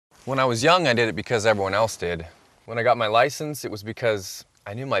When I was young, I did it because everyone else did. When I got my license, it was because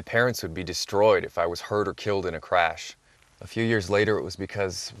I knew my parents would be destroyed if I was hurt or killed in a crash. A few years later, it was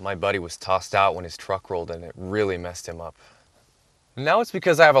because my buddy was tossed out when his truck rolled and it really messed him up. Now it's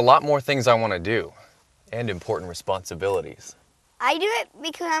because I have a lot more things I want to do and important responsibilities. I do it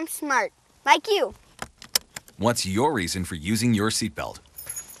because I'm smart, like you. What's your reason for using your seatbelt?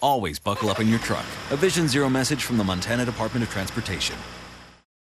 Always buckle up in your truck. A Vision Zero message from the Montana Department of Transportation.